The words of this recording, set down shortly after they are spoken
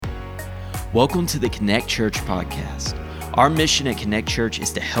Welcome to the Connect Church podcast. Our mission at Connect Church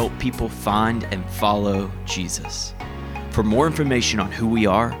is to help people find and follow Jesus. For more information on who we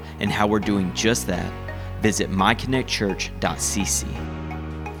are and how we're doing just that, visit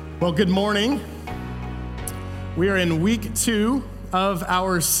myconnectchurch.cc. Well, good morning. We are in week 2 of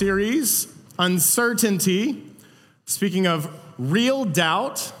our series, Uncertainty. Speaking of real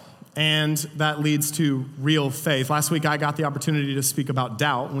doubt, and that leads to real faith. Last week, I got the opportunity to speak about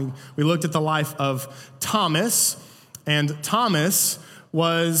doubt. We looked at the life of Thomas, and Thomas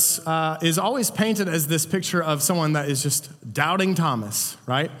is always painted as this picture of someone that is just doubting Thomas,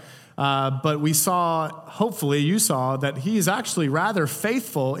 right? But we saw, hopefully you saw, that he is actually rather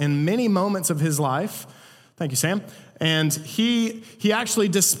faithful in many moments of his life. Thank you, Sam. And he actually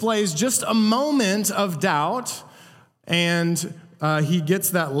displays just a moment of doubt, and he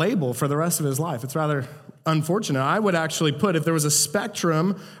gets that label for the rest of his life. It's rather unfortunate. I would actually put, if there was a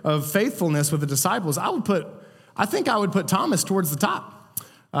spectrum of faithfulness with the disciples, I think I would put Thomas towards the top.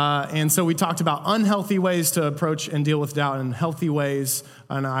 And so we talked about unhealthy ways to approach and deal with doubt and healthy ways,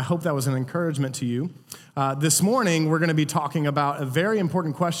 and I hope that was an encouragement to you. This morning, we're going to be talking about a very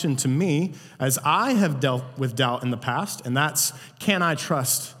important question to me, as I have dealt with doubt in the past, and that's, can I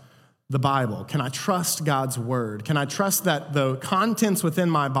trust the Bible? Can I trust God's word? Can I trust that the contents within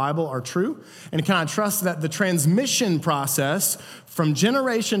my Bible are true? And can I trust that the transmission process from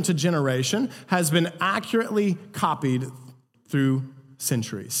generation to generation has been accurately copied through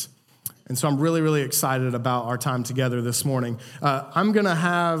centuries? And so I'm really, really excited about our time together this morning. I'm going to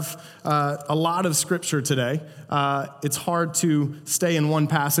have a lot of scripture today. It's hard to stay in one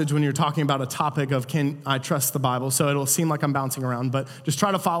passage when you're talking about a topic of can I trust the Bible, so it'll seem like I'm bouncing around, but just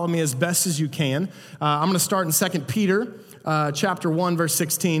try to follow me as best as you can. I'm going to start in 2 Peter chapter 1, verse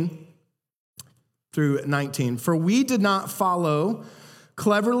 16 through 19. For we did not follow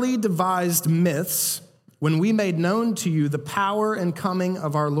cleverly devised myths when we made known to you the power and coming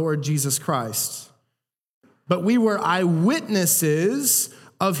of our Lord Jesus Christ. But we were eyewitnesses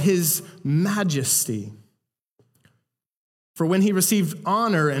of his majesty. For when he received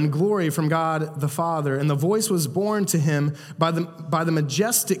honor and glory from God the Father, and the voice was borne to him by the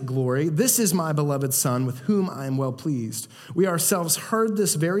majestic glory, "This is my beloved Son, with whom I am well pleased." We ourselves heard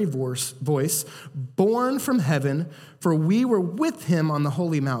this very voice, born from heaven, for we were with him on the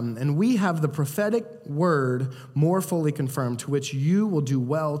holy mountain, and we have the prophetic word more fully confirmed, to which you will do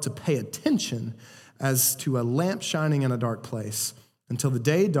well to pay attention as to a lamp shining in a dark place, until the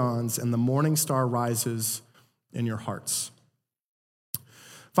day dawns and the morning star rises in your hearts.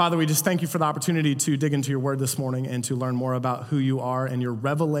 Father, we just thank you for the opportunity to dig into your word this morning and to learn more about who you are and your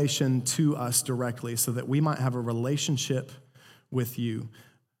revelation to us directly, so that we might have a relationship with you.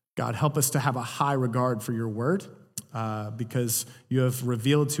 God, help us to have a high regard for your word, because you have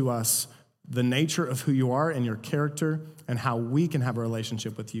revealed to us the nature of who you are and your character and how we can have a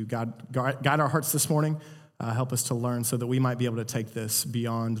relationship with you. God, guide our hearts this morning. Help us to learn so that we might be able to take this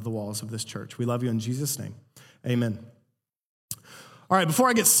beyond the walls of this church. We love you in Jesus' name. Amen. All right, before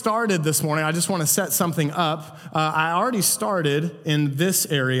I get started this morning, I just want to set something up. I already started in this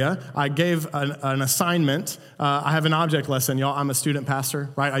area. I gave an assignment. I have an object lesson, y'all. I'm a student pastor,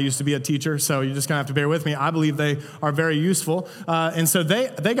 right? I used to be a teacher, so you're just going to have to bear with me. I believe they are very useful. And so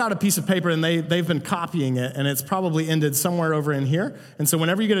they got a piece of paper, and they've been copying it, and it's probably ended somewhere over in here. And so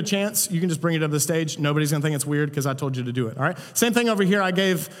whenever you get a chance, you can just bring it up the stage. Nobody's going to think it's weird because I told you to do it, all right? Same thing over here. I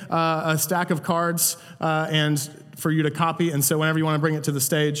gave a stack of cards and for you to copy, and so whenever you want to bring it to the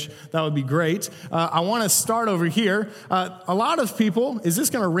stage, that would be great. I want to start over here. A lot of people, is this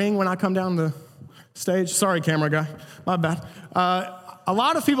going to ring when I come down the stage? Sorry, camera guy, my bad. A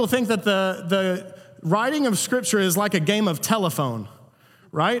lot of people think that the writing of Scripture is like a game of telephone,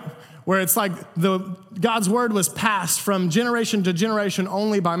 right? Where it's like God's word was passed from generation to generation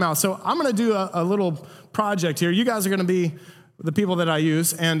only by mouth. So I'm going to do a little project here. You guys are going to be the people that I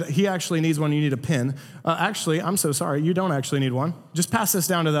use, and he actually needs one. You need a pen. Actually, I'm so sorry. You don't actually need one. Just pass this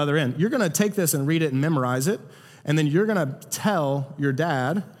down to the other end. You're going to take this and read it and memorize it, and then you're going to tell your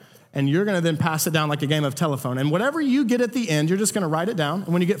dad, and you're going to then pass it down like a game of telephone. And whatever you get at the end, you're just going to write it down,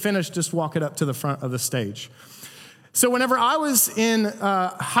 and when you get finished, just walk it up to the front of the stage. So whenever I was in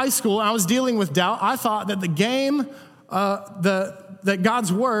high school, I was dealing with doubt. I thought that the game, that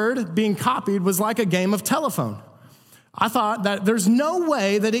God's word being copied was like a game of telephone. I thought that there's no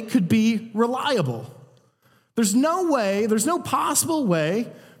way that it could be reliable. There's no possible way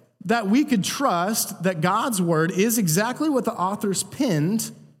that we could trust that God's word is exactly what the authors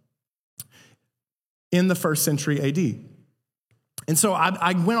penned in the first century AD. And so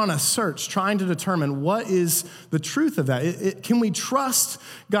I went on a search trying to determine what is the truth of that. Can we trust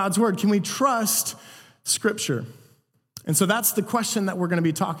God's word? Can we trust Scripture? And so that's the question that we're going to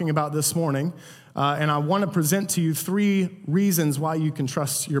be talking about this morning. And I want to present to you 3 reasons why you can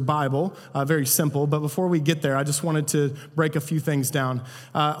trust your Bible. Very simple. But before we get there, I just wanted to break a few things down.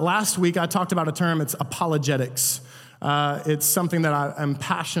 Last week, I talked about a term. It's apologetics. It's something that I'm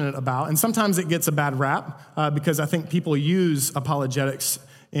passionate about. And sometimes it gets a bad rap because I think people use apologetics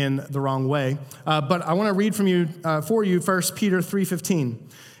in the wrong way. But I want to read for you 1 Peter 3:15.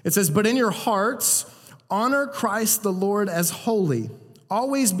 It says, "But in your hearts, honor Christ the Lord as holy,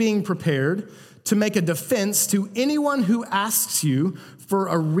 always being prepared to make a defense to anyone who asks you for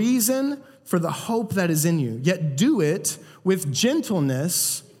a reason for the hope that is in you, yet do it with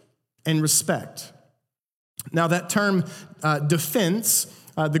gentleness and respect." Now that term, defense,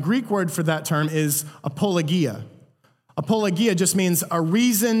 the Greek word for that term is apologia. Apologia just means a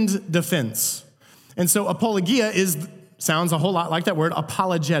reasoned defense. And so apologia sounds a whole lot like that word,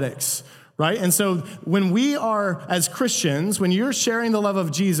 apologetics. Right? And so when we are, as Christians, when you're sharing the love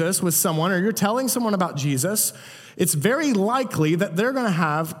of Jesus with someone or you're telling someone about Jesus, it's very likely that they're going to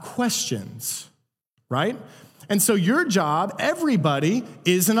have questions, right? And so your job, everybody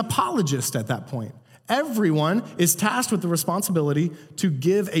is an apologist at that point. Everyone is tasked with the responsibility to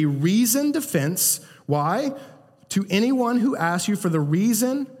give a reasoned defense. Why? To anyone who asks you for the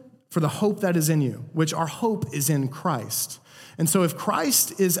reason for the hope that is in you, which our hope is in Christ. And so if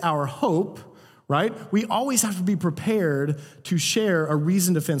Christ is our hope, right, we always have to be prepared to share a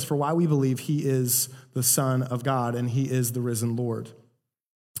reasoned defense for why we believe he is the Son of God and he is the risen Lord.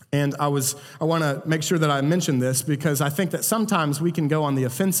 And I want to make sure that I mention this because I think that sometimes we can go on the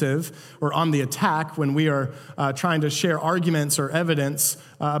offensive or on the attack when we are trying to share arguments or evidence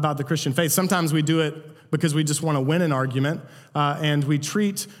about the Christian faith. Sometimes we do it because we just want to win an argument and we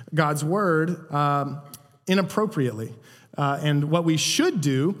treat God's word inappropriately. And what we should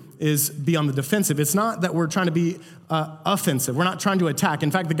do is be on the defensive. It's not that we're trying to be offensive. We're not trying to attack.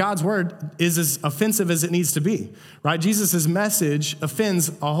 In fact, the God's word is as offensive as it needs to be, right? Jesus' message offends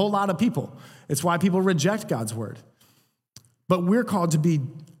a whole lot of people. It's why people reject God's word. But we're called to be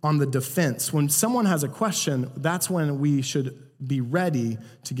on the defense. When someone has a question, that's when we should be ready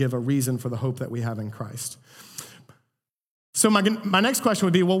to give a reason for the hope that we have in Christ. So my next question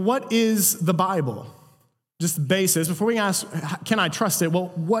would be, well, what is the Bible? Just the basis. Before we ask, can I trust it? Well,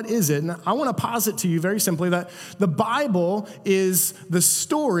 what is it? And I want to posit to you very simply that the Bible is the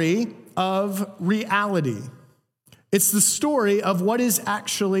story of reality. It's the story of what is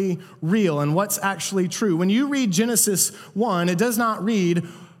actually real and what's actually true. When you read Genesis 1, it does not read,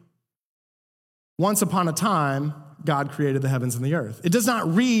 once upon a time, God created the heavens and the earth. It does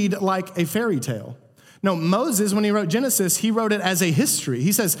not read like a fairy tale. No, Moses, when he wrote Genesis, he wrote it as a history.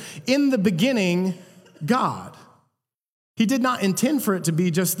 He says, in the beginning, God. He did not intend for it to be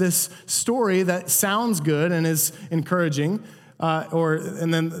just this story that sounds good and is encouraging,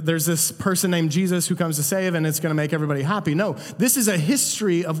 and then there's this person named Jesus who comes to save and it's going to make everybody happy. No, this is a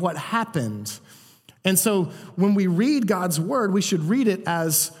history of what happened. And so when we read God's word, we should read it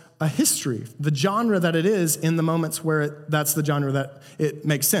as a history, the genre that it is in the moments where that's the genre that it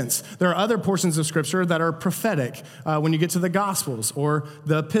makes sense. There are other portions of Scripture that are prophetic. When you get to the Gospels or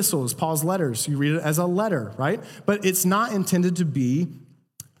the epistles, Paul's letters, you read it as a letter, right? But it's not intended to be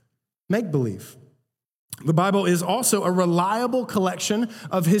make-believe. The Bible is also a reliable collection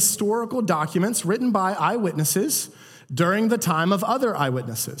of historical documents written by eyewitnesses during the time of other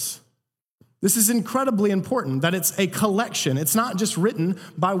eyewitnesses. This is incredibly important, that it's a collection. It's not just written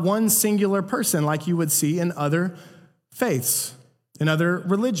by one singular person like you would see in other faiths, in other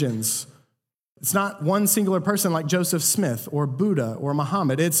religions. It's not one singular person like Joseph Smith or Buddha or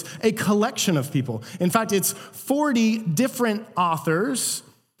Muhammad. It's a collection of people. In fact, it's 40 different authors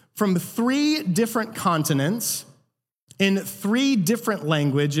from 3 different continents in 3 different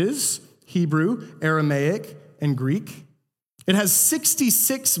languages, Hebrew, Aramaic, and Greek. It has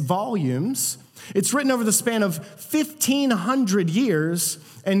 66 volumes. It's written over the span of 1,500 years,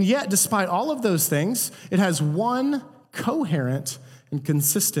 and yet, despite all of those things, it has one coherent and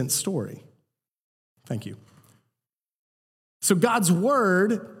consistent story. Thank you. So God's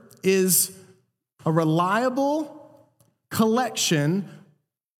word is a reliable collection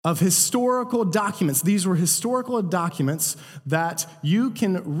of historical documents. These were historical documents that you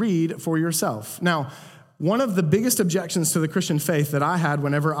can read for yourself. Now, one of the biggest objections to the Christian faith that I had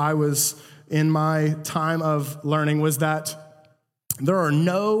whenever I was in my time of learning was that there are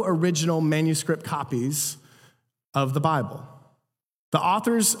no original manuscript copies of the Bible. The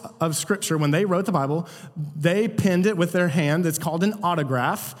authors of Scripture, when they wrote the Bible, they penned it with their hand. It's called an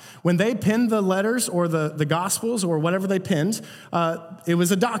autograph. When they penned the letters or the Gospels or whatever they penned, it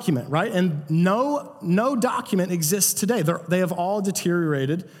was a document, right? And no document exists today. They have all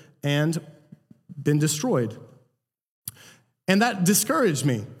deteriorated and been destroyed. And that discouraged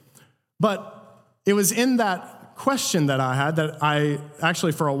me. But it was in that question that I had that I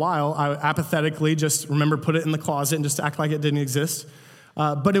actually, for a while, I apathetically just put it in the closet and just act like it didn't exist.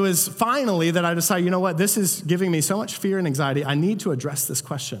 But it was finally that I decided, you know what, this is giving me so much fear and anxiety. I need to address this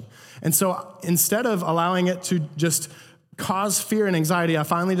question. And so instead of allowing it to just cause fear and anxiety, I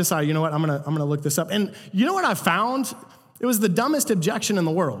finally decided, you know what, I'm gonna look this up. And you know what I found? It was the dumbest objection in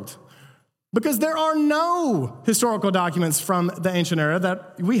the world. Because there are no historical documents from the ancient era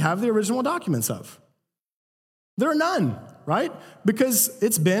that we have the original documents of. There are none, right? Because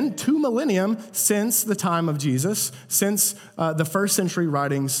it's been 2 millennia since the time of Jesus, since the first century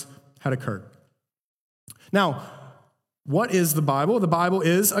writings had occurred. Now, what is the Bible? The Bible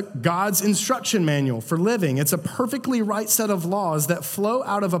is God's instruction manual for living. It's a perfectly right set of laws that flow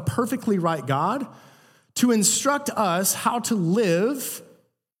out of a perfectly right God to instruct us how to live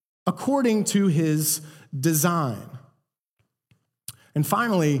according to his design. And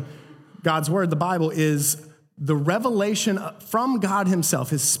finally, God's word, the Bible, is the revelation from God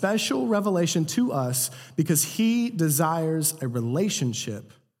himself, his special revelation to us because he desires a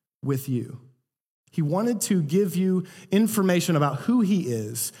relationship with you. He wanted to give you information about who he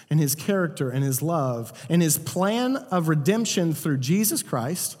is and his character and his love and his plan of redemption through Jesus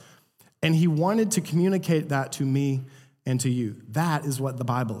Christ, and he wanted to communicate that to me and to you. That is what the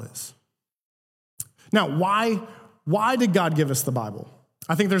Bible is. Now, why did God give us the Bible?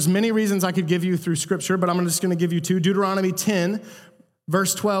 I think there's many reasons I could give you through Scripture, but I'm just going to give you 2. Deuteronomy 10,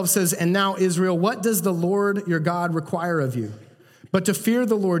 verse 12 says, "And now, Israel, what does the Lord your God require of you? But to fear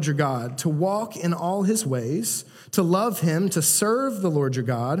the Lord your God, to walk in all his ways, to love him, to serve the Lord your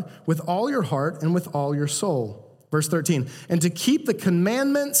God with all your heart and with all your soul." Verse 13, "And to keep the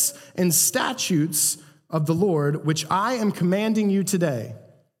commandments and statutes of the Lord, which I am commanding you today,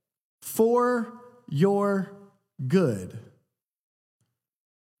 for your good."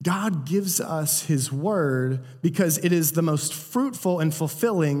 God gives us his word because it is the most fruitful and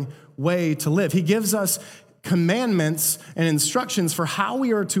fulfilling way to live. He gives us commandments and instructions for how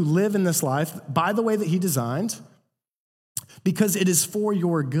we are to live in this life by the way that he designed because it is for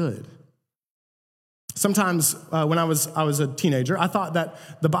your good. Sometimes when I was a teenager, I thought that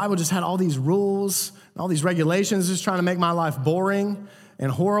the Bible just had all these rules, all these regulations, just trying to make my life boring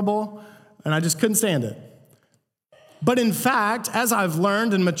and horrible, and I just couldn't stand it. But in fact, as I've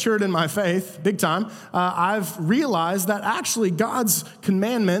learned and matured in my faith, big time, I've realized that actually God's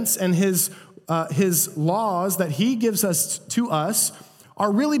commandments and his laws that he gives us to us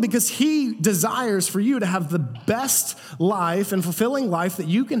are really because he desires for you to have the best life and fulfilling life that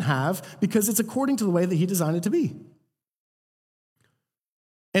you can have because it's according to the way that he designed it to be.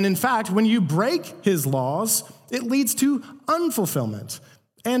 And in fact, when you break his laws, it leads to unfulfillment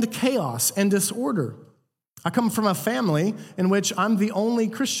and chaos and disorder. I come from a family in which I'm the only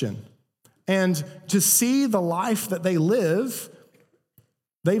Christian. And to see the life that they live,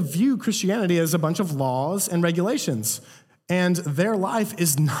 they view Christianity as a bunch of laws and regulations. And their life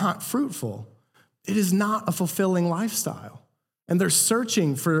is not fruitful. It is not a fulfilling lifestyle. And they're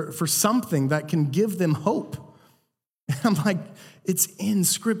searching for something that can give them hope. And I'm like, it's in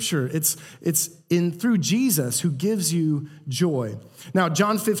Scripture. It's in through Jesus who gives you joy. Now,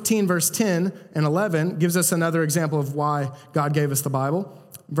 John 15, verse 10 and 11 gives us another example of why God gave us the Bible.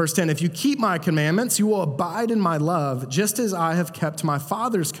 Verse 10, "If you keep my commandments, you will abide in my love, just as I have kept my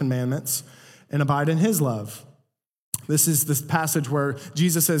Father's commandments and abide in his love." This is this passage where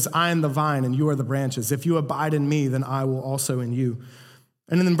Jesus says, "I am the vine and you are the branches. If you abide in me, then I will also in you."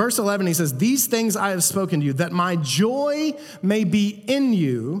 And then in verse 11, he says, "These things I have spoken to you, that my joy may be in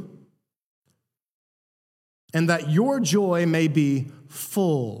you, and that your joy may be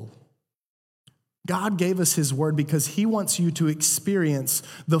full." God gave us his word because he wants you to experience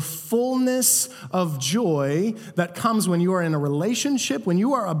the fullness of joy that comes when you are in a relationship, when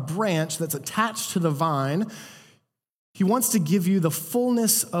you are a branch that's attached to the vine. He wants to give you the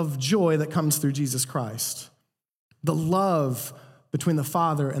fullness of joy that comes through Jesus Christ. The love between the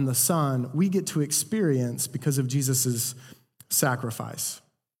Father and the Son, we get to experience because of Jesus' sacrifice.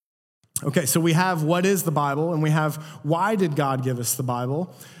 Okay, so we have what is the Bible, and we have why did God give us the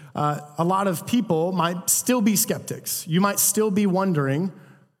Bible. A lot of people might still be skeptics. You might still be wondering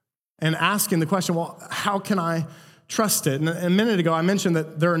and asking the question, well, how can I trust it? And a minute ago, I mentioned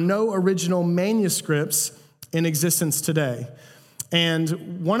that there are no original manuscripts in existence today.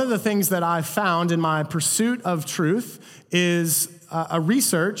 And one of the things that I found in my pursuit of truth is a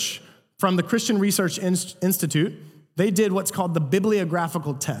research from the Christian Research Institute. They did what's called the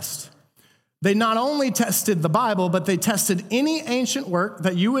bibliographical test. They not only tested the Bible, but they tested any ancient work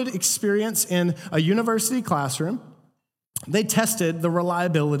that you would experience in a university classroom. They tested the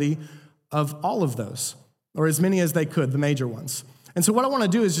reliability of all of those, or as many as they could, the major ones. And so what I want to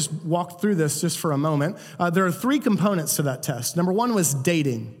do is just walk through this just for a moment. There are three components to that test. Number one was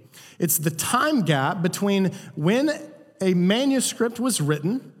dating. It's the time gap between when a manuscript was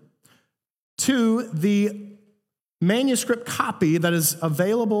written to the manuscript copy that is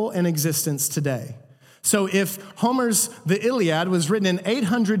available in existence today. So if Homer's The Iliad was written in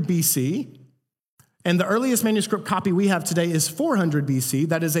 800 BC, and the earliest manuscript copy we have today is 400 BC,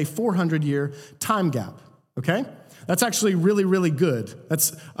 that is a 400-year time gap, okay? That's actually really, really good.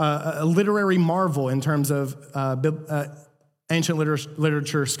 That's a literary marvel in terms of ancient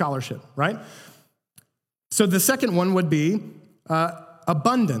literature scholarship, right? So the second one would be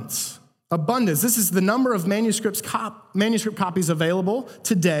abundance. Abundance. This is the number of manuscript copies available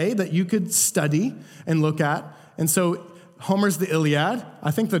today that you could study and look at. And so Homer's The Iliad,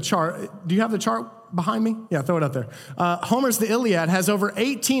 I think the chart, do you have the chart behind me? Yeah, throw it up there. Homer's The Iliad has over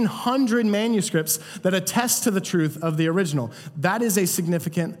 1,800 manuscripts that attest to the truth of the original. That is a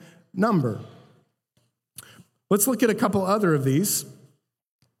significant number. Let's look at a couple other of these.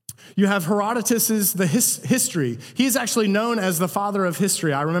 You have Herodotus's The History. He is actually known as the father of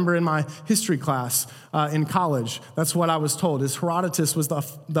history. I remember in my history class in college, that's what I was told, is Herodotus was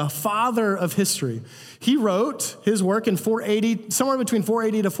the father of history. He wrote his work in 480, somewhere between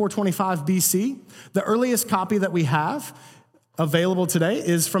 480 to 425 BC. The earliest copy that we have available today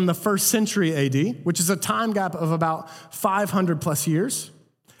is from the 1st century AD, which is a time gap of about 500 plus years.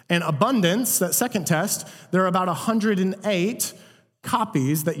 And abundance, that second test, there are about 108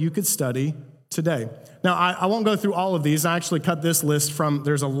 copies that you could study today. Now, I won't go through all of these. I actually cut this list from,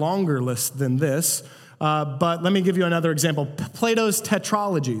 there's a longer list than this, but let me give you another example. Plato's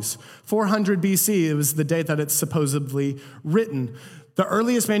Tetralogies, 400 BC, it was the date that it's supposedly written. The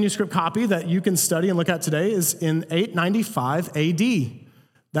earliest manuscript copy that you can study and look at today is in 895 AD.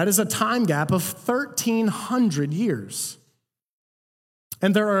 That is a time gap of 1,300 years.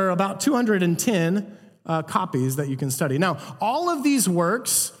 And there are about 210 copies that you can study. Now, all of these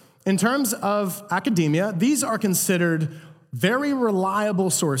works, in terms of academia, these are considered very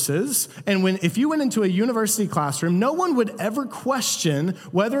reliable sources. And if you went into a university classroom, no one would ever question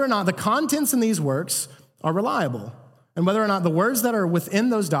whether or not the contents in these works are reliable and whether or not the words that are within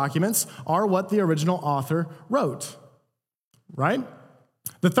those documents are what the original author wrote, right?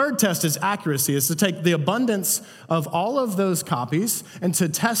 The third test is accuracy, is to take the abundance of all of those copies and to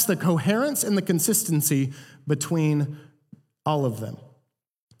test the coherence and the consistency between all of them.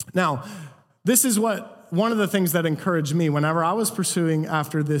 Now, this is one of the things that encouraged me whenever I was pursuing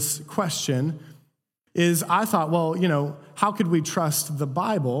after this question is I thought, well, how could we trust the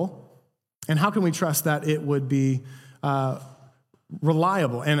Bible and how can we trust that it would be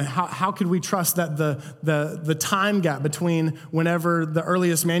reliable, and how could we trust that the time gap between whenever the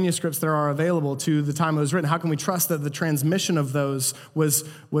earliest manuscripts there are available to the time it was written, how can we trust that the transmission of those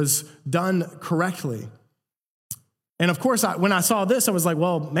was done correctly? And of course, when I saw this, I was like,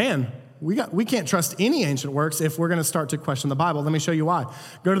 well, man, we can't trust any ancient works if we're going to start to question the Bible. Let me show you why.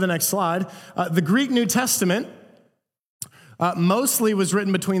 Go to the next slide. The Greek New Testament mostly was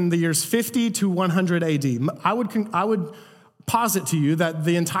written between the years 50 to 100 AD. I would posit to you that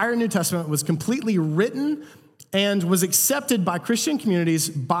the entire New Testament was completely written and was accepted by Christian communities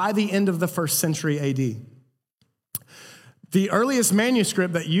by the end of the 1st century AD. The earliest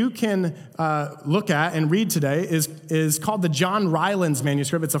manuscript that you can look at and read today is called the John Rylands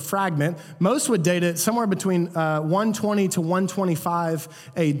manuscript. It's a fragment. Most would date it somewhere between 120 to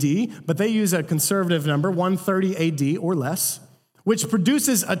 125 AD, but they use a conservative number, 130 AD or less, which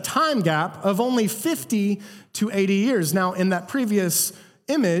produces a time gap of only 50 to 80 years. Now, in that previous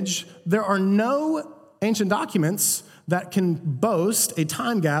image, there are no ancient documents that can boast a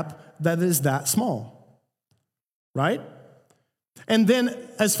time gap that is that small, right? And then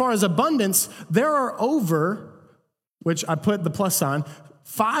as far as abundance, there are over, which I put the plus sign,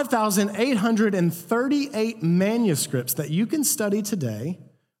 5,838 manuscripts that you can study today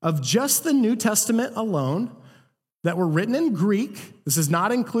of just the New Testament alone that were written in Greek. This is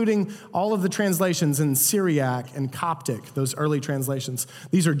not including all of the translations in Syriac and Coptic, those early translations.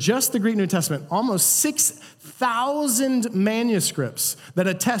 These are just the Greek New Testament. Almost 6,000 manuscripts that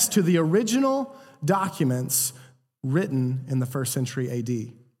attest to the original documents written in the 1st century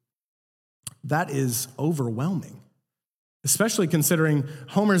AD. That is overwhelming. especially considering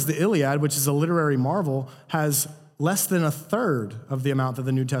Homer's The Iliad, which is a literary marvel, has less than a third of the amount that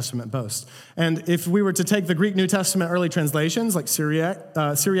the New Testament boasts. And if we were to take the Greek New Testament early translations, like Syriac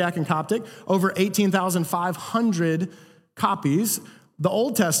and Coptic, over 18,500 copies. The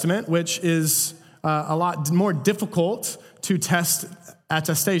Old Testament, which is a lot more difficult to test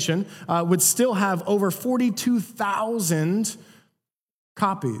attestation, would still have over 42,000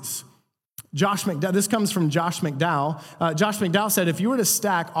 copies. This comes from Josh McDowell. Josh McDowell said, if you were to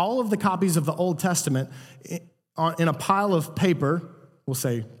stack all of the copies of the Old Testament in a pile of paper, we'll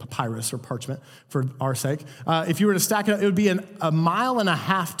say papyrus or parchment for our sake, if you were to stack it up, it would be a mile and a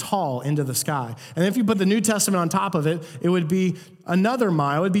half tall into the sky. And if you put the New Testament on top of it, it would be another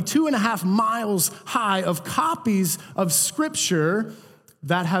mile. It would be 2.5 miles high of copies of Scripture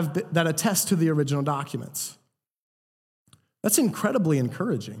that attest to the original documents. That's incredibly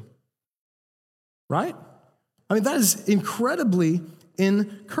encouraging, right? I mean, that is incredibly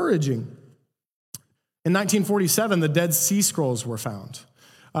encouraging. In 1947, the Dead Sea Scrolls were found.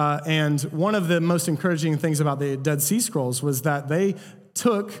 And one of the most encouraging things about the Dead Sea Scrolls was that they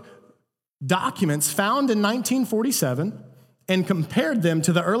took documents found in 1947 and compared them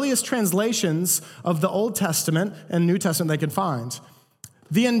to the earliest translations of the Old Testament and New Testament they could find.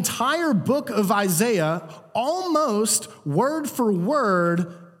 The entire book of Isaiah, almost word for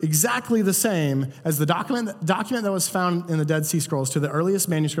word, exactly the same as the document that was found in the Dead Sea Scrolls to the earliest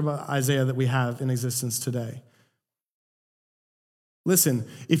manuscript of Isaiah that we have in existence today. Listen,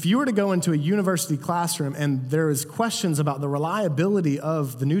 if you were to go into a university classroom and there is questions about the reliability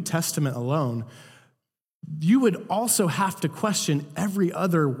of the New Testament alone, you would also have to question every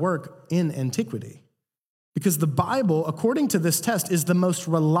other work in antiquity. Because the Bible, according to this test, is the most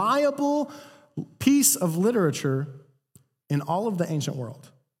reliable piece of literature in all of the ancient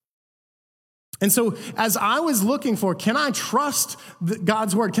world. And so as I was looking for, can I trust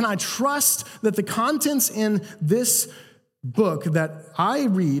God's word? Can I trust that the contents in this book that I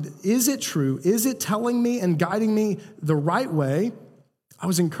read, is it true? Is it telling me and guiding me the right way? I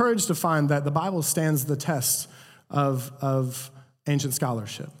was encouraged to find that the Bible stands the test of ancient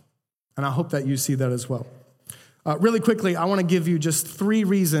scholarship. And I hope that you see that as well. Really quickly, I want to give you just 3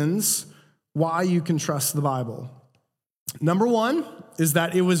 reasons why you can trust the Bible. Number 1 is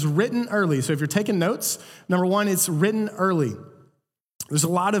that it was written early. So if you're taking notes, number 1, it's written early. There's a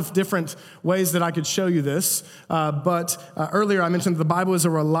lot of different ways that I could show you this, but earlier I mentioned that the Bible is a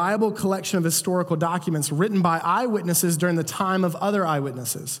reliable collection of historical documents written by eyewitnesses during the time of other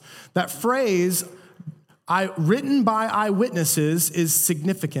eyewitnesses. That phrase, written by eyewitnesses, is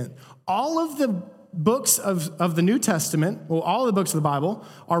significant. All of the books of the New Testament, well, all the books of the Bible,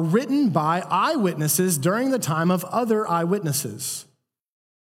 are written by eyewitnesses during the time of other eyewitnesses,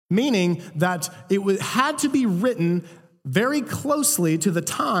 meaning that it had to be written very closely to the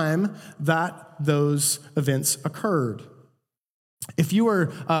time that those events occurred. If you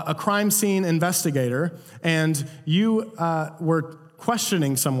were a crime scene investigator and you were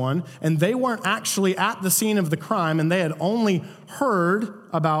questioning someone and they weren't actually at the scene of the crime and they had only heard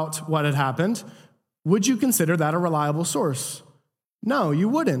about what had happened, would you consider that a reliable source? No, you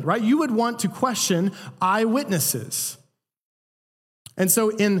wouldn't, right? You would want to question eyewitnesses. And so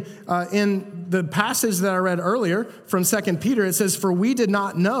in the passage that I read earlier from 2 Peter, it says, "For we did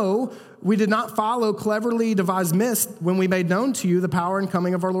not follow cleverly devised myths when we made known to you the power and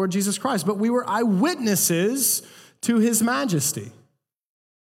coming of our Lord Jesus Christ, but we were eyewitnesses to his majesty."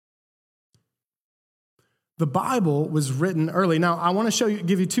 The Bible was written early. Now, I want to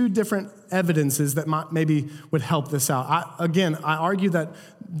give you 2 different evidences that maybe would help this out. I argue that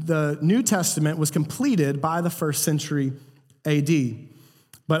the New Testament was completed by the 1st century AD.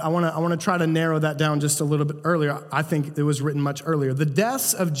 But I want to try to narrow that down just a little bit earlier. I think it was written much earlier. The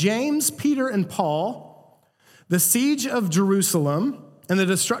deaths of James, Peter, and Paul, the siege of Jerusalem, and the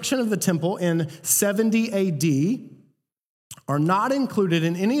destruction of the temple in 70 AD are not included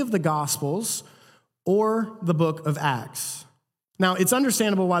in any of the Gospels or the book of Acts. Now, it's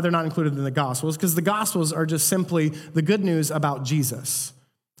understandable why they're not included in the Gospels, because the Gospels are just simply the good news about Jesus.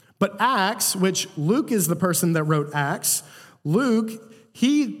 But Acts, which Luke is the person that wrote Acts, Luke,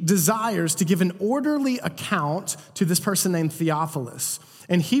 he desires to give an orderly account to this person named Theophilus.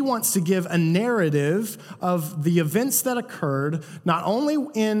 And he wants to give a narrative of the events that occurred, not only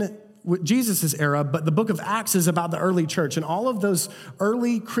in Jesus' era, but the book of Acts is about the early church and all of those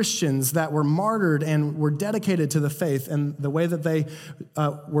early Christians that were martyred and were dedicated to the faith and the way that they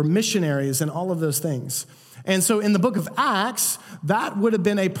were missionaries and all of those things. And so in the book of Acts, that would have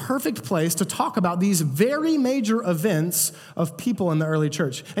been a perfect place to talk about these very major events of people in the early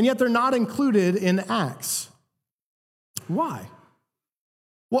church. And yet they're not included in Acts. Why?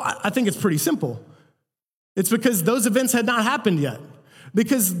 Well, I think it's pretty simple. It's because those events had not happened yet.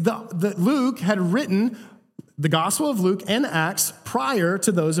 Because Luke had written the Gospel of Luke and Acts prior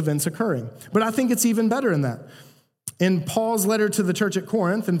to those events occurring. But I think it's even better than that. In Paul's letter to the church at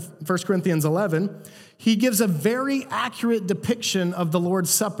Corinth in 1 Corinthians 11, he gives a very accurate depiction of the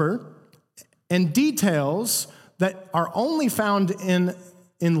Lord's Supper and details that are only found in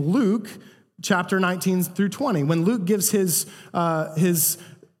Luke chapter 19 through 20. When Luke gives his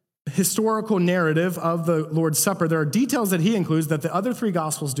historical narrative of the Lord's Supper, there are details that he includes that the other three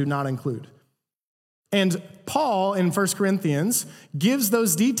Gospels do not include. And Paul in 1 Corinthians gives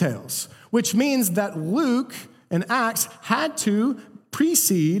those details, which means that Luke and Acts had to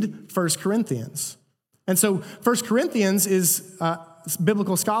precede 1 Corinthians. And so 1 Corinthians is,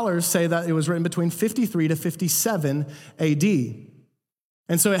 biblical scholars say that it was written between 53 to 57 AD.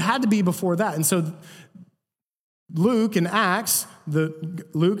 And so it had to be before that. And so Luke and Acts,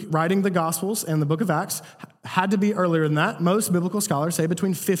 Luke writing the Gospels and the book of Acts, had to be earlier than that. Most biblical scholars say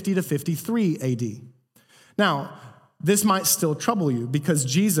between 50 to 53 AD. Now, this might still trouble you because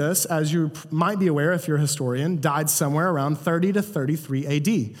Jesus, as you might be aware if you're a historian, died somewhere around 30 to 33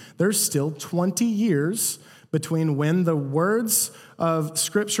 AD. There's still 20 years between when the words of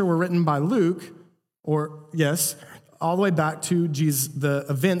Scripture were written by Luke, all the way back to the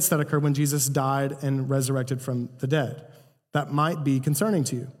events that occurred when Jesus died and resurrected from the dead. That might be concerning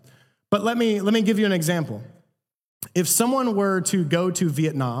to you. But let me give you an example. If someone were to go to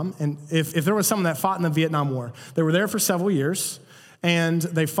Vietnam, and if there was someone that fought in the Vietnam War, they were there for several years, and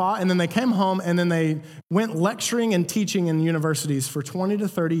they fought, and then they came home, and then they went lecturing and teaching in universities for 20 to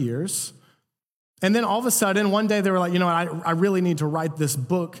 30 years, and then all of a sudden, one day they were like, you know what, I really need to write this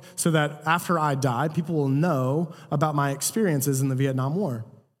book so that after I die, people will know about my experiences in the Vietnam War.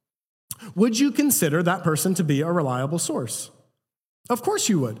 Would you consider that person to be a reliable source? Of course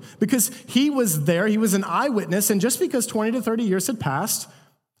you would, because he was there, he was an eyewitness, and just because 20 to 30 years had passed,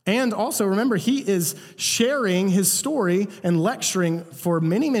 and also remember, he is sharing his story and lecturing for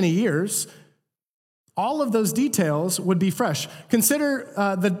many, many years, all of those details would be fresh. Consider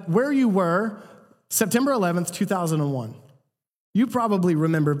where you were September 11th, 2001. You probably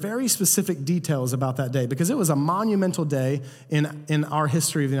remember very specific details about that day because it was a monumental day in our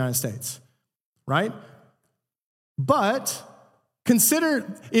history of the United States, right? But consider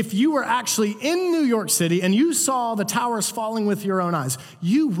if you were actually in New York City and you saw the towers falling with your own eyes,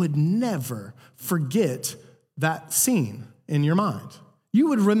 you would never forget that scene in your mind. You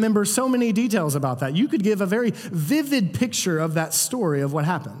would remember so many details about that. You could give a very vivid picture of that story of what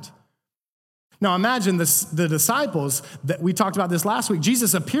happened. Now imagine the disciples, that we talked about this last week.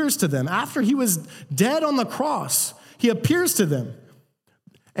 Jesus appears to them after he was dead on the cross. He appears to them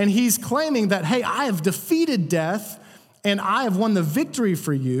and he's claiming that, hey, I have defeated death and I have won the victory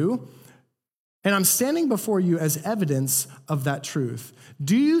for you, and I'm standing before you as evidence of that truth.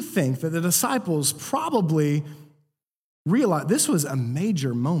 Do you think that the disciples probably realized this was a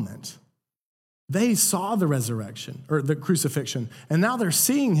major moment? They saw the resurrection, or the crucifixion, and now they're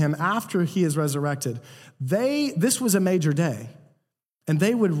seeing him after he is resurrected. This was a major day, and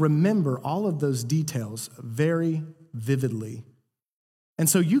they would remember all of those details very vividly. And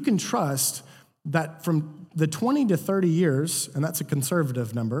so you can trust that from the 20 to 30 years, and that's a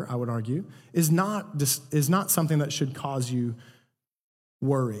conservative number, I would argue, is not something that should cause you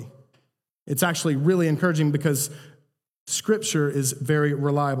worry. It's actually really encouraging because Scripture is very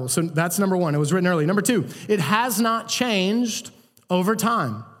reliable. So that's number one. It was written early. Number two, it has not changed over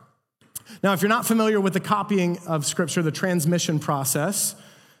time. Now, if you're not familiar with the copying of Scripture, the transmission process,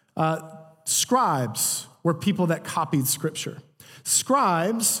 scribes were people that copied Scripture.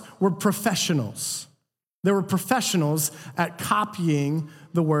 Scribes were professionals. They were professionals at copying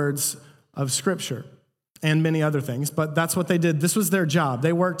the words of Scripture and many other things, but that's what they did. This was their job.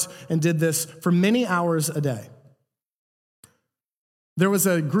 They worked and did this for many hours a day. There was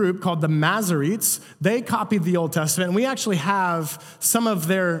a group called the Masoretes. They copied the Old Testament, and we actually have some of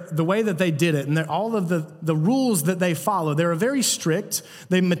the way that they did it, and all of the rules that they followed. They were very strict.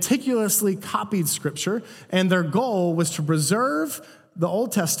 They meticulously copied Scripture, and their goal was to preserve the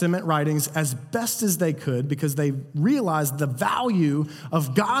Old Testament writings as best as they could because they realized the value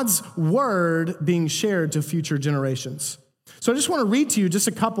of God's word being shared to future generations. So I just want to read to you just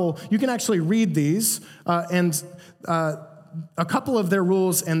a couple. You can actually read these and a couple of their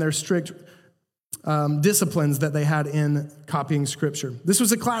rules and their strict disciplines that they had in copying Scripture. This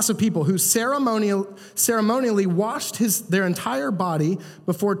was a class of people who ceremonially washed their entire body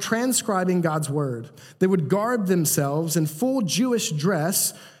before transcribing God's word. They would garb themselves in full Jewish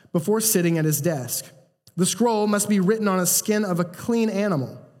dress before sitting at his desk. The scroll must be written on a skin of a clean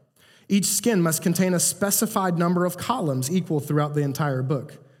animal. Each skin must contain a specified number of columns equal throughout the entire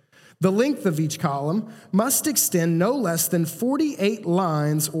book. The length of each column must extend no less than 48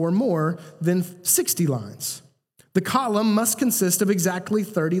 lines or more than 60 lines. The column must consist of exactly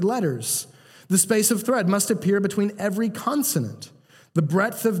 30 letters. The space of thread must appear between every consonant. The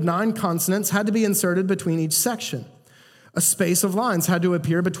breadth of 9 consonants had to be inserted between each section. A space of lines had to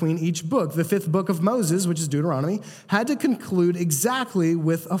appear between each book. The 5th book of Moses, which is Deuteronomy, had to conclude exactly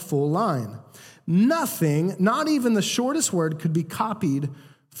with a full line. Nothing, not even the shortest word, could be copied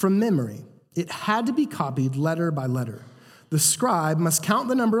from memory. It had to be copied letter by letter. The scribe must count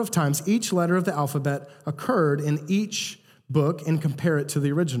the number of times each letter of the alphabet occurred in each book and compare it to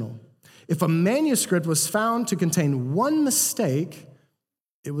the original. If a manuscript was found to contain one mistake,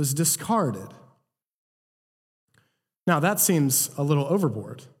 it was discarded. Now, that seems a little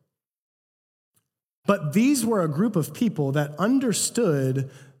overboard. But these were a group of people that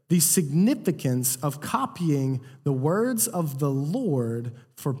understood the significance of copying the words of the Lord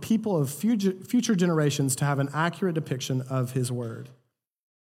for people of future generations to have an accurate depiction of his word.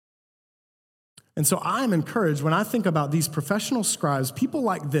 And so I'm encouraged when I think about these professional scribes, people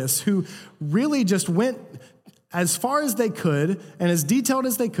like this who really just went as far as they could and as detailed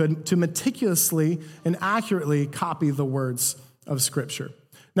as they could to meticulously and accurately copy the words of Scripture.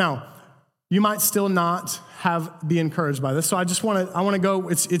 Now, you might still not be encouraged by this, so I want to go.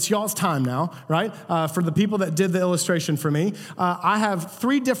 It's y'all's time now, right? For the people that did the illustration for me, I have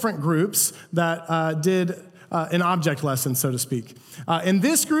 3 different groups that did an object lesson, so to speak. In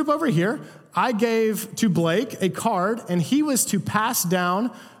this group over here, I gave to Blake a card, and he was to pass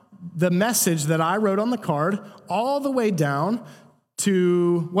down the message that I wrote on the card all the way down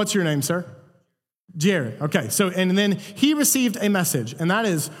to, what's your name, sir? Jared. Okay, and then he received a message, and that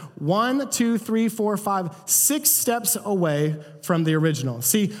is 1, 2, 3, 4, 5, 6 steps away from the original.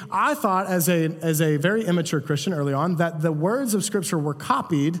 See, I thought as a very immature Christian early on that the words of Scripture were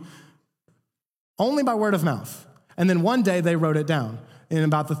copied only by word of mouth, and then one day they wrote it down in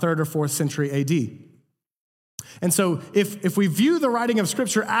about the 3rd or 4th century AD. And so if we view the writing of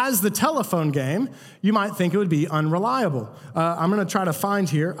Scripture as the telephone game, you might think it would be unreliable. I'm going to try to find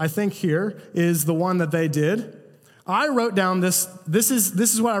here. I think here is the one that they did. I wrote down this. This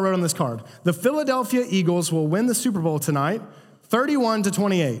is what I wrote on this card. The Philadelphia Eagles will win the Super Bowl tonight,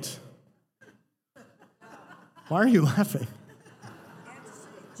 31-28. Why are you laughing?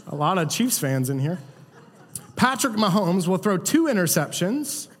 A lot of Chiefs fans in here. Patrick Mahomes will throw 2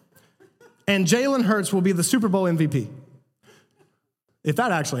 interceptions, and Jalen Hurts will be the Super Bowl MVP. If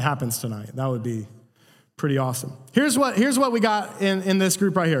that actually happens tonight, that would be pretty awesome. Here's what we got in this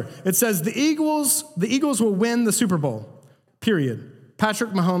group right here. It says the Eagles will win the Super Bowl, period.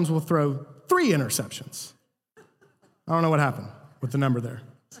 Patrick Mahomes will throw 3 interceptions. I don't know what happened with the number there.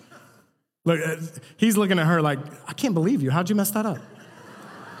 Look, he's looking at her like, I can't believe you. How'd you mess that up?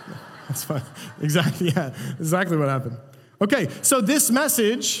 That's fine. Exactly what happened. Okay, so this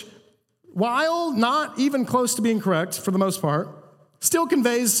message, while not even close to being correct for the most part, still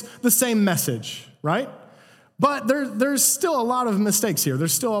conveys the same message, right? But there's still a lot of mistakes here.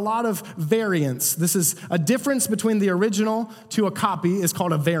 There's still a lot of variance. This is a difference between the original to a copy is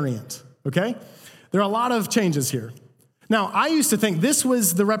called a variant, okay? There are a lot of changes here. Now, I used to think this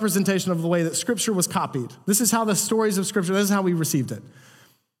was the representation of the way that Scripture was copied. This is how the stories of Scripture, this is how we received it.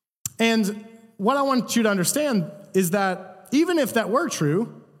 And what I want you to understand is that even if that were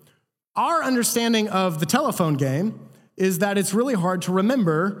true, our understanding of the telephone game is that it's really hard to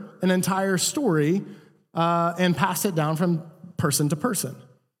remember an entire story and pass it down from person to person.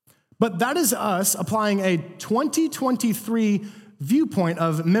 But that is us applying a 2023 viewpoint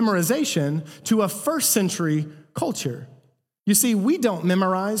of memorization to a first century culture. You see, we don't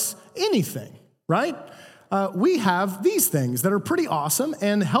memorize anything, right? We have these things that are pretty awesome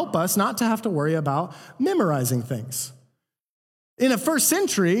and help us not to have to worry about memorizing things. In a first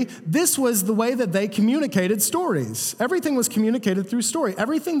century, this was the way that they communicated stories. Everything was communicated through story.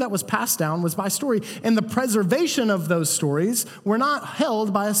 Everything that was passed down was by story. And the preservation of those stories were not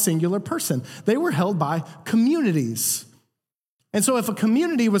held by a singular person. They were held by communities. And so if a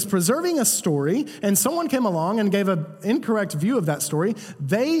community was preserving a story and someone came along and gave an incorrect view of that story,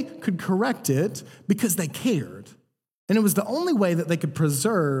 they could correct it because they cared. And it was the only way that they could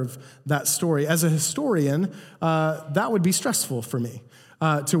preserve that story. As a historian, that would be stressful for me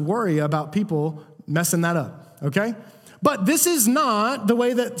to worry about people messing that up, okay? But this is not the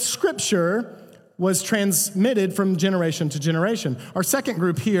way that Scripture was transmitted from generation to generation. Our second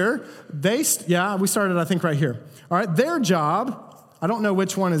group here, we started, I think, right here. All right, their job, I don't know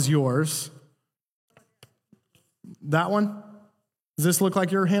which one is yours. That one? Does this look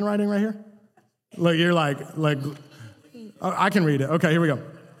like your handwriting right here? Look, you're like, oh, I can read it. Okay, here we go.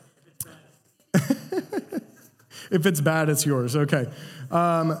 If it's bad, it's yours. Okay.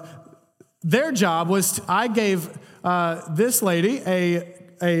 Their job was, I gave this lady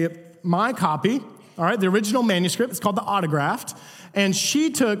my copy, all right, the original manuscript. It's called the autographed. And she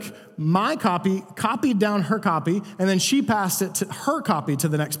took my copy, copied down her copy, and then she passed it to her copy to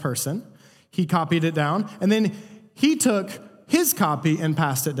the next person. He copied it down, and then he took his copy and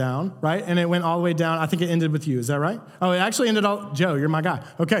passed it down, right? And it went all the way down. I think it ended with you. Is that right? Oh, it actually ended all, Joe, you're my guy.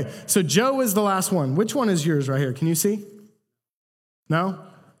 Okay, so Joe was the last one. Which one is yours right here? Can you see? No?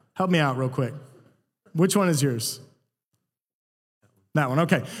 Help me out real quick. Which one is yours? That one,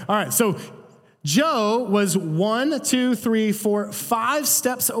 okay. All right, so Joe was 1, 2, 3, 4, 5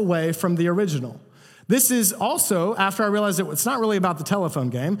 steps away from the original. This is also, after I realized that it's not really about the telephone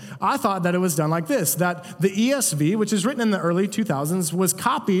game, I thought that it was done like this, that the ESV, which is written in the early 2000s, was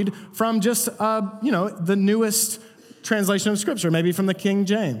copied from just, the newest translation of Scripture, maybe from the King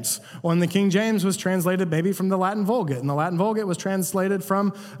James. And the King James was translated maybe from the Latin Vulgate, and the Latin Vulgate was translated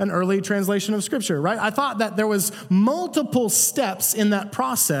from an early translation of Scripture, right? I thought that there was multiple steps in that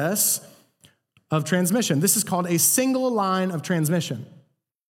process of transmission. This is called a single line of transmission.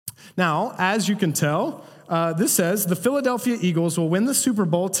 Now, as you can tell, this says the Philadelphia Eagles will win the Super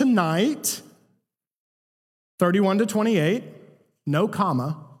Bowl tonight, 31-28, no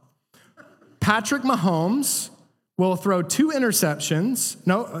comma. Patrick Mahomes will throw 2 interceptions.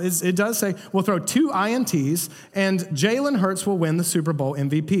 No, it does say will throw 2 INTs, and Jalen Hurts will win the Super Bowl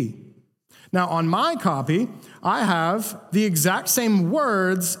MVP. Now, on my copy, I have the exact same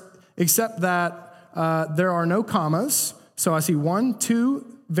words, except that there are no commas. So I see 1, 2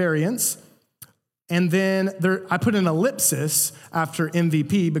 variants, and then I put an ellipsis after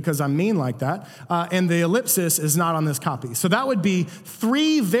MVP because I'm mean like that, and the ellipsis is not on this copy. So that would be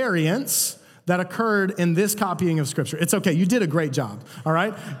 3 variants that occurred in this copying of Scripture. It's okay, you did a great job, all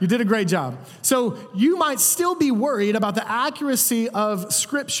right? You did a great job. So you might still be worried about the accuracy of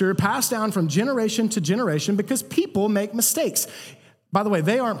Scripture passed down from generation to generation because people make mistakes. By the way,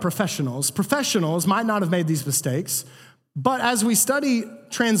 they aren't professionals. Professionals might not have made these mistakes, but as we study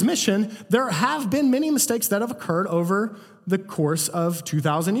transmission, there have been many mistakes that have occurred over the course of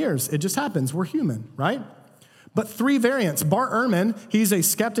 2,000 years. It just happens. We're human, right? But 3 variants. Bart Ehrman, he's a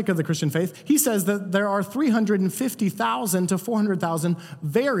skeptic of the Christian faith. He says that there are 350,000 to 400,000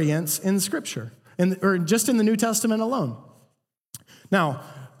 variants in Scripture, or just in the New Testament alone. Now,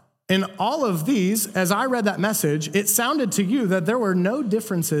 in all of these, as I read that message, it sounded to you that there were no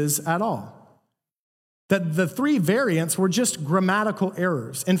differences at all. That the 3 variants were just grammatical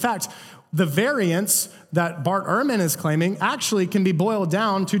errors. In fact, the variants that Bart Ehrman is claiming actually can be boiled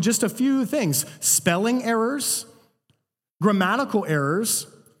down to just a few things: spelling errors, grammatical errors,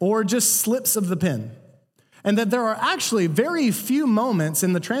 or just slips of the pen. And that there are actually very few moments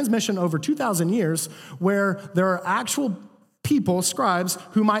in the transmission over 2,000 years where there are actual people, scribes,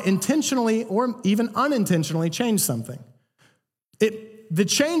 who might intentionally or even unintentionally change something. The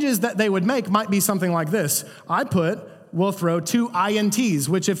changes that they would make might be something like this. We'll throw 2 INTs,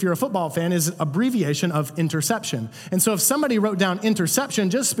 which if you're a football fan is abbreviation of interception. And so if somebody wrote down interception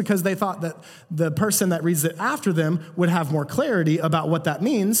just because they thought that the person that reads it after them would have more clarity about what that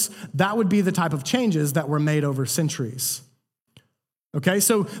means, that would be the type of changes that were made over centuries. Okay,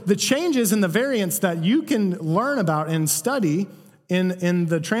 so the changes and the variants that you can learn about and study in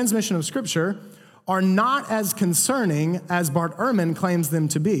the transmission of Scripture are not as concerning as Bart Ehrman claims them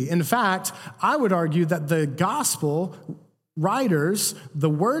to be. In fact, I would argue that the gospel writers, the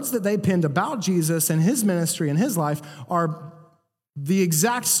words that they penned about Jesus and his ministry and his life are the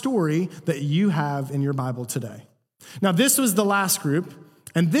exact story that you have in your Bible today. Now, this was the last group,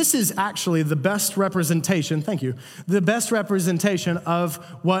 and this is actually the best representation, thank you, the best representation of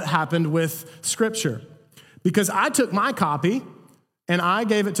what happened with Scripture. Because I took my copy, and I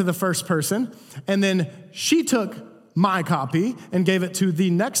gave it to the first person, and then she took my copy and gave it to the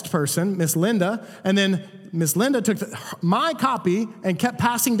next person, Miss Linda, and then Miss Linda took my copy and kept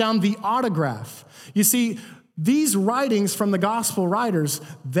passing down the autograph. You see, these writings from the gospel writers,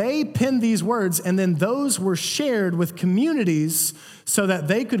 they penned these words, and then those were shared with communities so that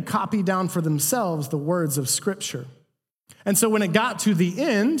they could copy down for themselves the words of Scripture. And so when it got to the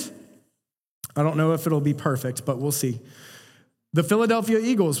end, I don't know if it'll be perfect, but we'll see. The Philadelphia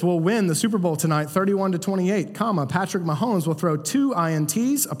Eagles will win the Super Bowl tonight, 31-28, comma, Patrick Mahomes will throw 2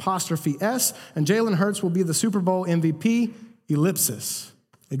 INTs, apostrophe S, and Jalen Hurts will be the Super Bowl MVP, ellipsis.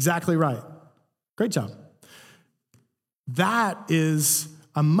 Exactly right. Great job. That is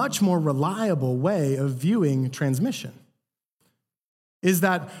a much more reliable way of viewing transmission, is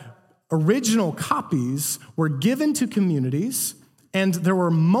that original copies were given to communities and there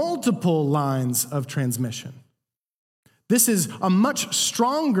were multiple lines of transmission. This is a much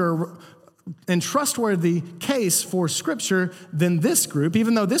stronger and trustworthy case for Scripture than this group,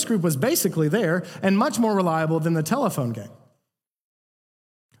 even though this group was basically there, and much more reliable than the telephone game.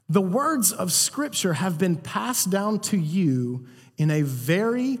 The words of Scripture have been passed down to you in a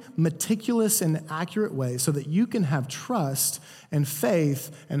very meticulous and accurate way so that you can have trust and faith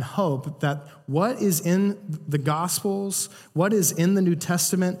and hope that what is in the Gospels, what is in the New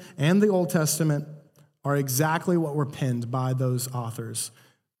Testament and the Old Testament are exactly what were penned by those authors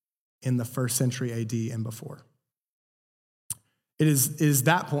in the first century AD and before. It is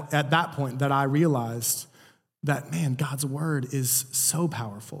at that point that I realized that, man, God's word is so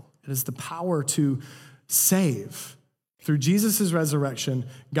powerful. It has the power to save. Through Jesus' resurrection,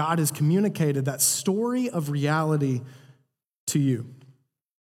 God has communicated that story of reality to you.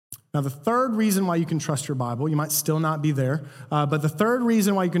 Now, the third reason why you can trust your Bible, you might still not be there, but the third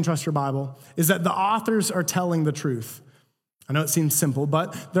reason why you can trust your Bible is that the authors are telling the truth. I know it seems simple,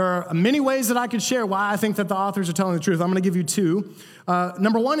 but there are many ways that I could share why I think that the authors are telling the truth. I'm going to give you two.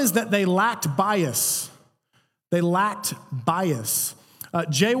 Number one is that they lacked bias. They lacked bias.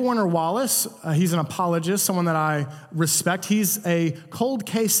 J. Warner Wallace, he's an apologist, someone that I respect. He's a cold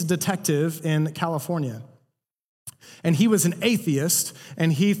case detective in California. And he was an atheist,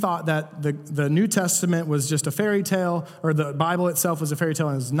 and he thought that the New Testament was just a fairy tale, or the Bible itself was a fairy tale,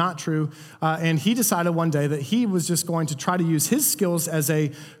 and it was not true. And he decided one day that he was just going to try to use his skills as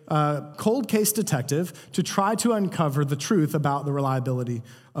a cold case detective to try to uncover the truth about the reliability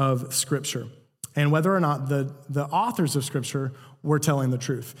of Scripture and whether or not the authors of Scripture were telling the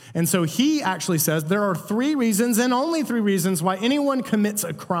truth. And so he actually says there are 3 reasons, and only 3 reasons, why anyone commits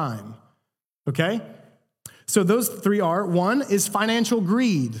a crime, okay? So those 3 are, 1 is financial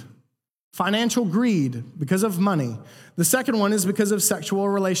greed because of money. The second one is because of sexual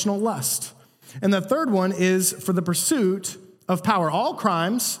or relational lust. And the third one is for the pursuit of power. All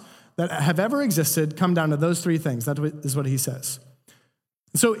crimes that have ever existed come down to those 3 things. That is what he says.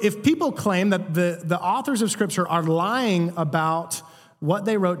 So if people claim that the authors of Scripture are lying about what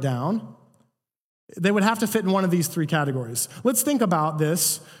they wrote down, they would have to fit in one of these 3 categories. Let's think about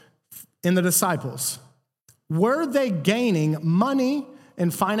this in the disciples. Were they gaining money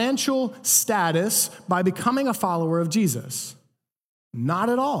and financial status by becoming a follower of Jesus? Not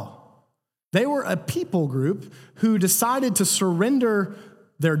at all. They were a people group who decided to surrender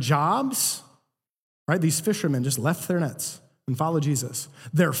their jobs, right? These fishermen just left their nets and followed Jesus.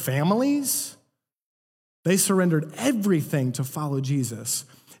 Their families, they surrendered everything to follow Jesus.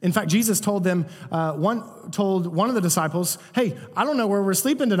 In fact, Jesus told one of the disciples, hey, I don't know where we're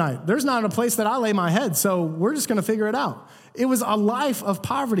sleeping tonight. There's not a place that I lay my head, so we're just going to figure it out. It was a life of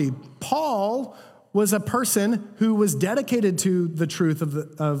poverty. Paul was a person who was dedicated to the truth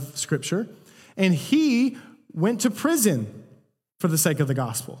of Scripture, and he went to prison for the sake of the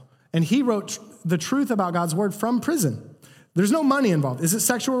gospel. And he wrote the truth about God's word from prison. There's no money involved. Is it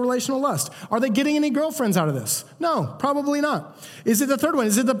sexual or relational lust? Are they getting any girlfriends out of this? No, probably not. Is it the third one?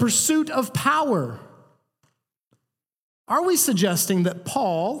 Is it the pursuit of power? Are we suggesting that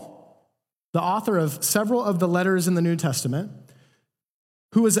Paul, the author of several of the letters in the New Testament,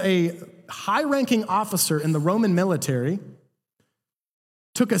 who was a high-ranking officer in the Roman military,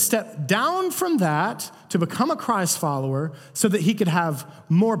 took a step down from that to become a Christ follower so that he could have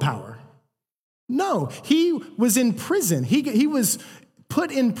more power? No, he was in prison. He was put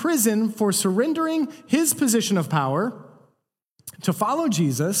in prison for surrendering his position of power to follow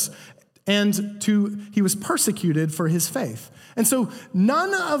Jesus, and he was persecuted for his faith. And so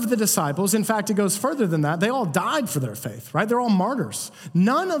none of the disciples, in fact, it goes further than that, they all died for their faith, right? They're all martyrs.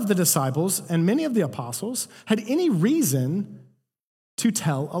 None of the disciples and many of the apostles had any reason to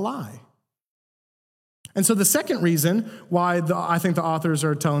tell a lie. And so the second reason why I think the authors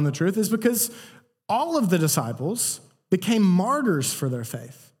are telling the truth is because all of the disciples became martyrs for their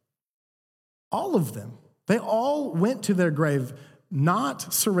faith. All of them. They all went to their grave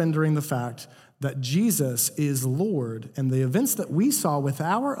not surrendering the fact that Jesus is Lord, and the events that we saw with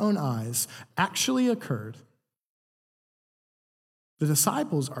our own eyes actually occurred. The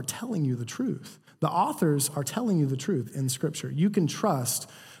disciples are telling you the truth. The authors are telling you the truth in Scripture. You can trust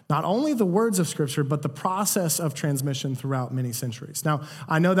not only the words of Scripture, but the process of transmission throughout many centuries. Now,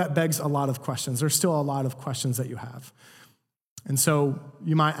 I know that begs a lot of questions. There's still a lot of questions that you have. And so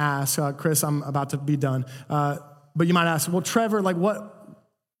you might ask, Chris, I'm about to be done, but you might ask, well, Trevor,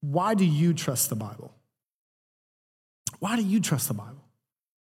 why do you trust the Bible? Why do you trust the Bible?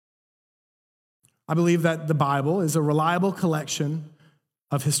 I believe that the Bible is a reliable collection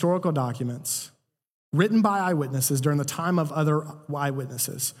of historical documents written by eyewitnesses during the time of other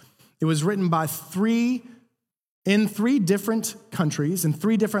eyewitnesses. It was written by in three different countries, in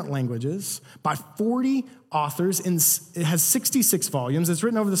three different languages, by 40 authors. It has 66 volumes. It's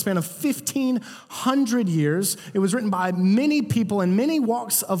written over the span of 1,500 years. It was written by many people in many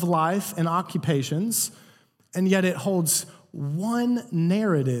walks of life and occupations, and yet it holds one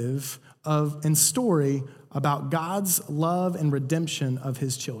narrative and story about God's love and redemption of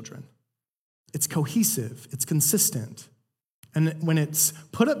his children. It's cohesive, it's consistent. And when it's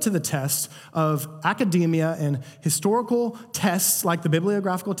put up to the test of academia and historical tests like the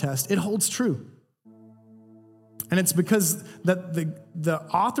bibliographical test, it holds true. And it's because that the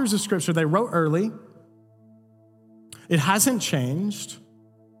authors of Scripture, they wrote early. It hasn't changed.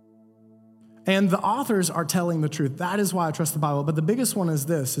 And the authors are telling the truth. That is why I trust the Bible. But the biggest one is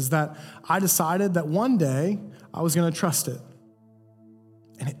this, is that I decided that one day I was going to trust it.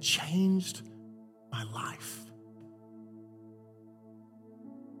 And it changed my life.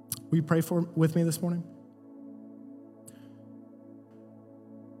 Will you pray with me this morning?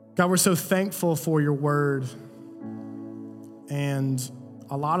 God, we're so thankful for your word. And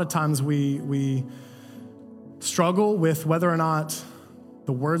a lot of times we struggle with whether or not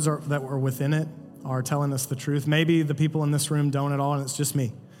the words that were within it are telling us the truth. Maybe the people in this room don't at all, and it's just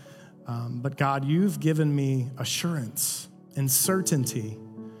me. But God, you've given me assurance and certainty,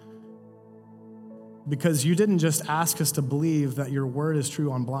 because you didn't just ask us to believe that your word is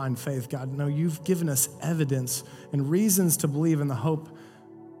true on blind faith. God, no, you've given us evidence and reasons to believe in the hope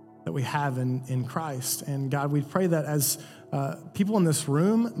that we have in Christ. And God, we pray that as people in this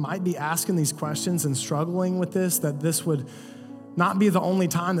room might be asking these questions and struggling with this, that this would not be the only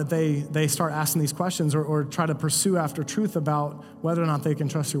time that they start asking these questions or try to pursue after truth about whether or not they can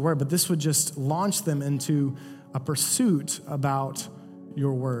trust your word, but this would just launch them into a pursuit about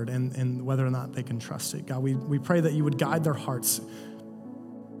your word and whether or not they can trust it. God, we pray that you would guide their hearts.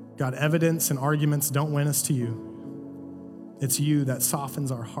 God, evidence and arguments don't win us to you. It's you that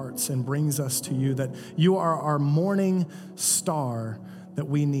softens our hearts and brings us to you, that you are our morning star that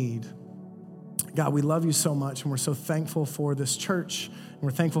we need. God, we love you so much, and we're so thankful for this church. And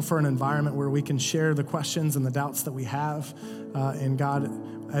we're thankful for an environment where we can share the questions and the doubts that we have. And God,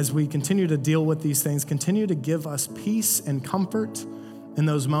 as we continue to deal with these things, continue to give us peace and comfort in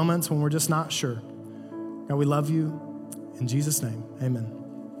those moments when we're just not sure. God, we love you. In Jesus' name, amen.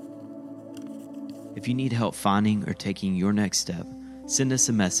 If you need help finding or taking your next step, send us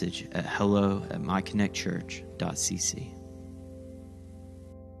a message at hello@myconnectchurch.cc.